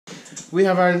we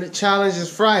have our challenge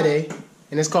is Friday,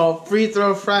 and it's called Free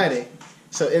Throw Friday.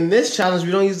 So in this challenge,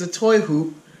 we don't use the toy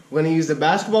hoop. We're going to use the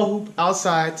basketball hoop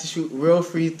outside to shoot real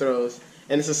free throws.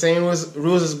 And it's the same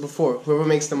rules as before. Whoever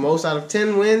makes the most out of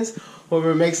 10 wins.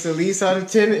 Whoever makes the least out of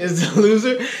 10 is the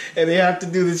loser, and they have to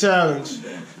do the challenge.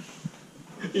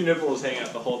 Your nipple was hanging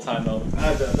out the whole time though.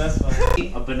 That's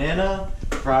fine. A banana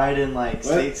fried in like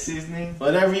steak seasoning.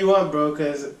 Whatever you want, bro,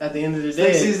 because at the end of the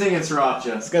day, Steak seasoning and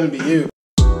sriracha. it's going to be you.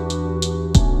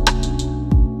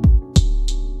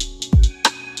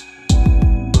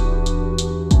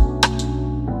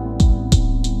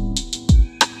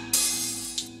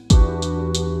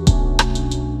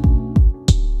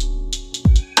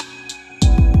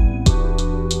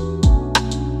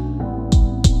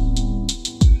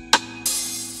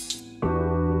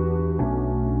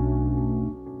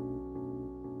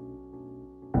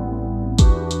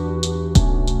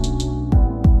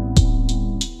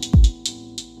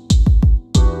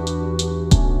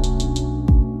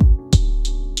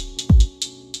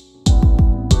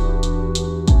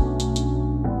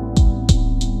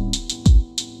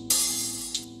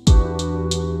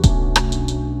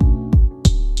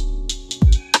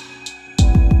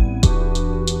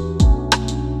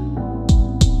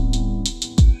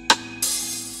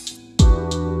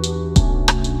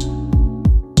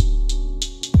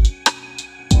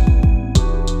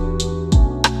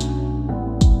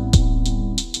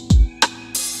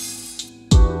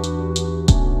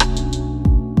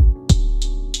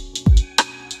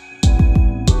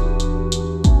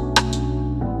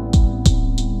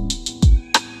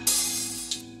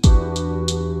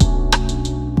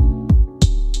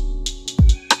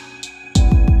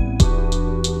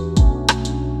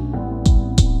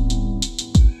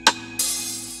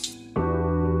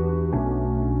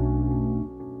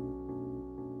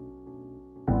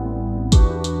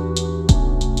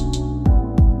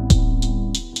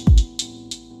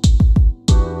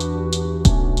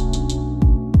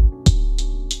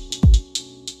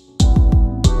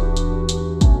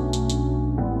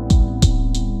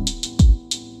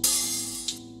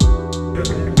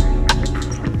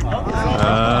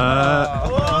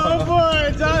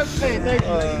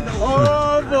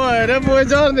 Oh boy, that boy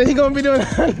Jonathan, he gonna be doing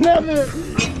another.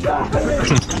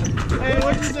 Hey,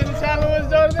 what you said the challenge was,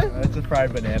 Jonathan? It's a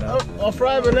fried banana. A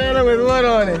fried banana with what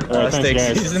on it? Steak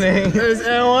seasoning.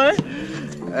 And what?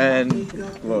 And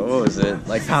what was it?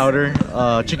 Like powder,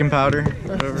 chicken powder.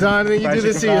 Jonathan, you do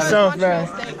this to yourself, man.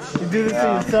 You do this to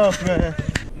yourself, man.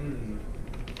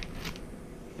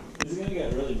 This is gonna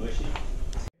get really mushy.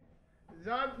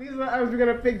 These are the items we're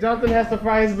gonna pick. Jonathan has to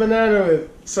fry his banana with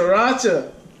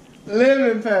sriracha,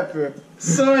 lemon pepper,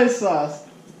 soy sauce,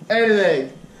 and an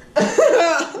egg.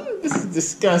 This is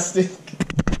disgusting.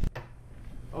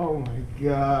 Oh my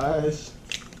gosh.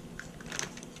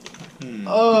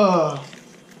 Oh,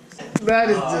 that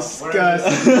is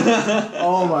disgusting.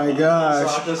 Oh my gosh.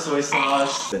 Sriracha, soy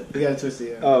sauce. You gotta twist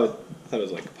it. Yeah. Oh, I thought it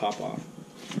was like a pop off.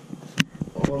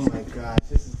 Oh my gosh,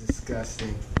 this is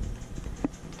disgusting.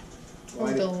 Oh,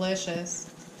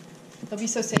 delicious. It'll be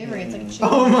so savory, it's like chicken.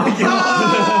 Oh my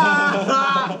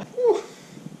god!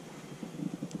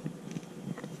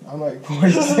 I'm like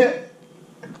poison.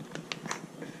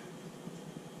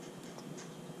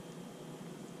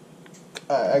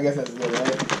 I guess that's good,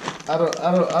 right? I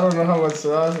don't know how much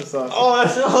sriracha sauce. Oh,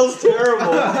 that smells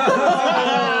terrible.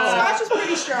 Scotch is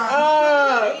pretty strong.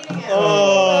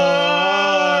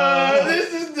 This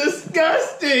is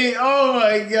disgusting. Oh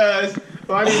my gosh.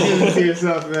 Why do you do this to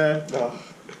yourself, man? Oh.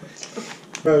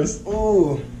 First,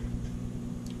 ooh.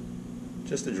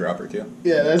 Just a drop or two.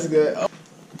 Yeah, that's good. Oh.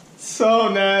 So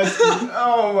nasty.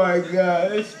 Oh my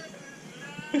gosh.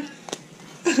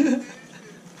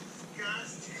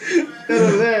 That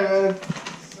was there, man.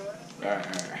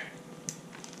 Alright.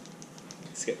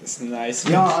 Let's get this nice.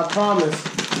 Y'all, I promise.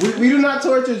 We do not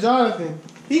torture Jonathan.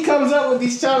 He comes up with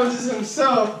these challenges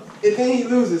himself, and then he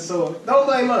loses, so don't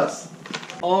blame us.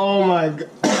 Oh my god.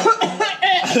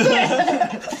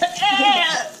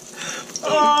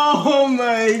 Oh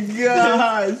my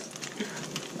gosh.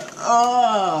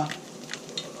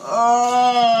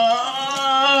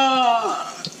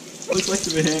 Looks like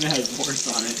the banana has horse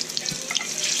on it.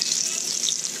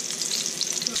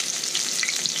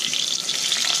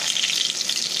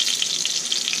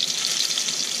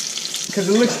 Because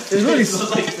it looks, it's really. It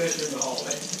looks like fish in the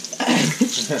hallway.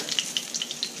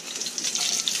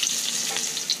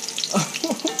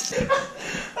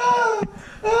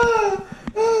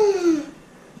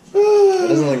 It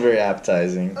doesn't look very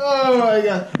appetizing. Oh my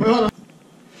god. Wait, hold on.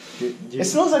 It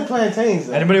smells like plantains,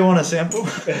 though. Anybody want a sample?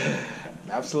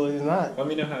 Absolutely not. Let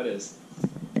me know how it is.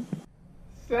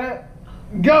 Set,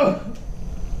 go!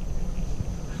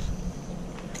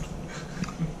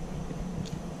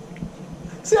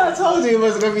 See, I told you it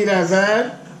wasn't gonna be that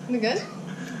bad. Is it good?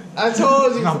 I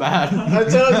told you. Not bad. I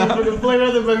told you for the flavor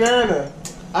of the banana.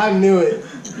 I knew it.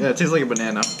 Yeah, it tastes like a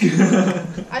banana.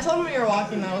 I told him when you were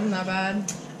walking that wasn't that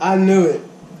bad. I knew it.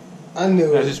 I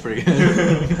knew That's it. just pretty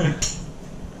good.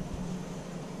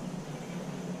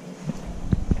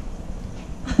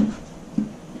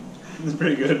 It's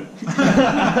pretty good.